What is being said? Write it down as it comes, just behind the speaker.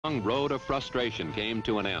long road of frustration came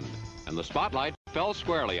to an end, and the spotlight fell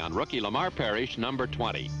squarely on rookie Lemar Parrish, number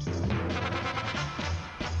 20.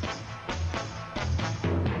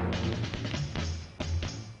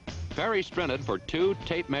 Parrish sprinted for 2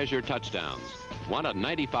 tape measure touchdowns, one a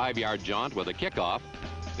 95-yard jaunt with a kickoff,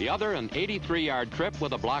 the other an 83-yard trip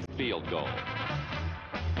with a blocked field goal.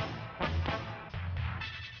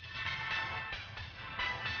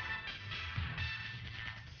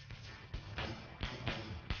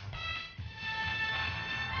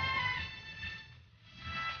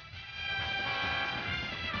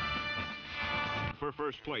 For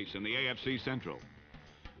first place in the AFC Central.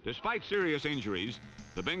 Despite serious injuries,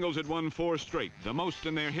 the Bengals had won 4 straight, the most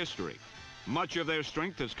in their history. Much of their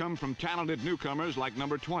strength has come from talented newcomers like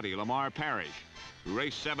number 20, Lemar Parrish, who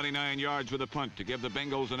raced 79 yards with a punt to give the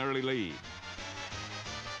Bengals an early lead.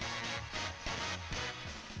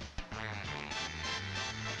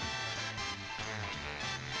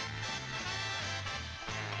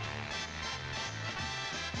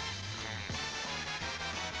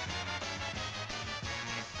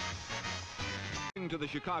 To the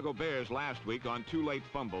Chicago Bears last week on 2 late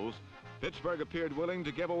fumbles, Pittsburgh appeared willing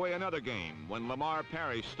to give away another game when Lemar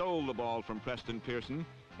Parrish stole the ball from Preston Pearson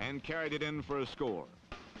and carried it in for a score.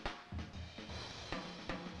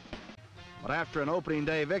 But after an opening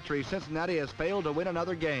day victory, Cincinnati has failed to win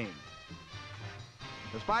another game.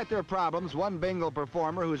 Despite their problems, one Bengal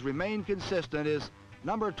performer who's remained consistent is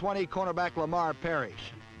number 20 cornerback Lemar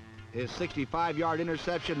Parrish. His 65-yard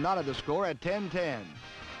interception knotted the score at 10-10.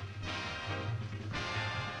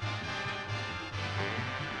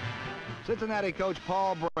 Cincinnati coach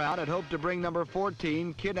Paul Brown had hoped to bring number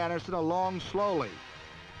 14, Kid Anderson, along slowly.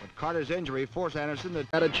 But Carter's injury forced Anderson to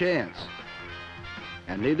have a chance.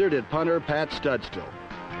 And neither did punter Pat Studstill.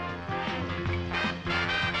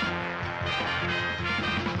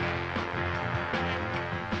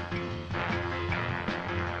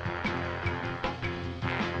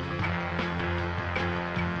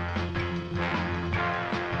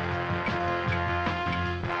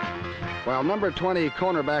 While number 20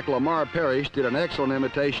 cornerback Lemar Parrish did an excellent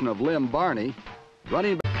imitation of Lim Barney,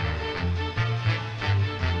 running back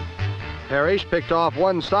Parrish picked off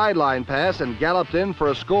one sideline pass and galloped in for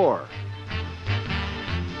a score.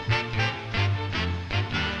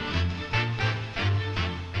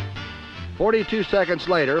 "42 seconds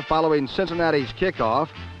later, following Cincinnati's kickoff,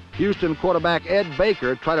 Houston quarterback Ed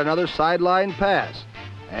Baker tried another sideline pass,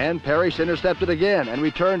 and Parrish intercepted again and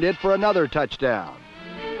returned it for another touchdown.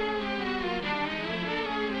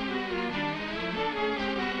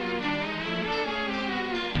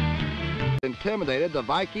 Intimidated the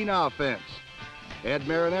Viking offense. Ed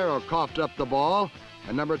Marinero coughed up the ball,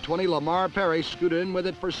 and number 20 Lemar Parrish scooted in with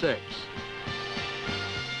it for 6.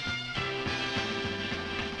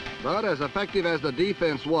 But as effective as the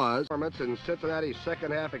defense was, performance in Cincinnati's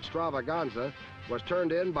second half extravaganza was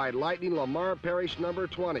turned in by lightning Lemar Parrish, number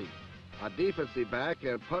 20, a defensive back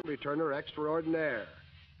and punt returner extraordinaire.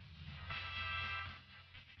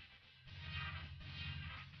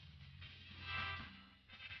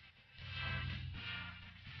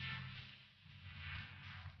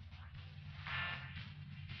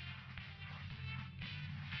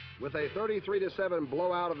 With a 33-7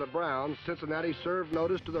 blowout of the Browns, Cincinnati served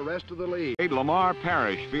notice to the rest of the league. Lemar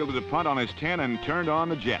Parrish fielded a punt on his 10 and turned on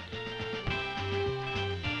the Jets.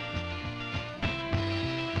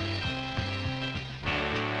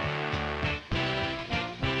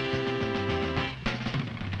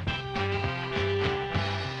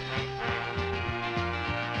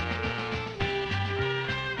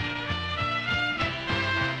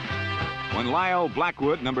 When Lyle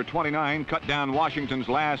Blackwood, number 29, cut down Washington's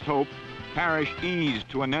last hope, Parrish eased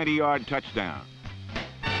to a 90-yard touchdown.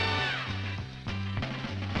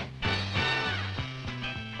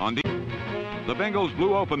 The Bengals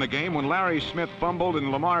blew open the game when Larry Smith fumbled and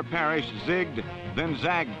Lemar Parrish zigged, then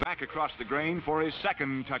zagged back across the grain for his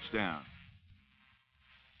second touchdown.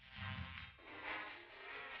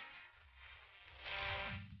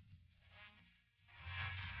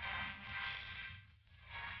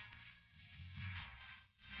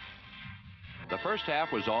 The first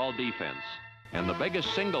half was all defense, and the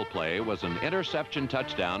biggest single play was an interception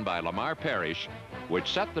touchdown by Lemar Parrish, which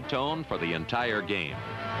set the tone for the entire game.